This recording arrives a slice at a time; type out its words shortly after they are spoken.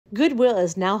Goodwill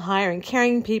is now hiring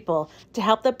caring people to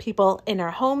help the people in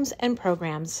our homes and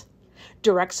programs.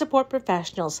 Direct support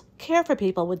professionals care for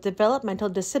people with developmental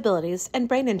disabilities and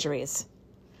brain injuries.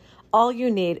 All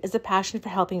you need is a passion for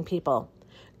helping people.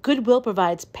 Goodwill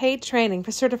provides paid training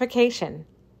for certification.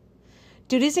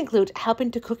 Duties include helping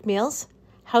to cook meals,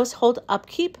 household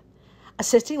upkeep,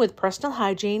 assisting with personal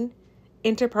hygiene,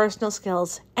 interpersonal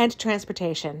skills, and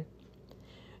transportation.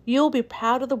 You will be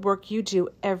proud of the work you do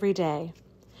every day.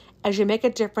 As you make a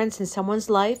difference in someone's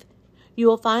life, you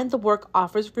will find the work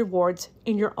offers rewards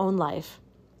in your own life.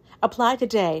 Apply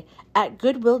today at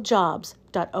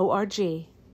goodwilljobs.org.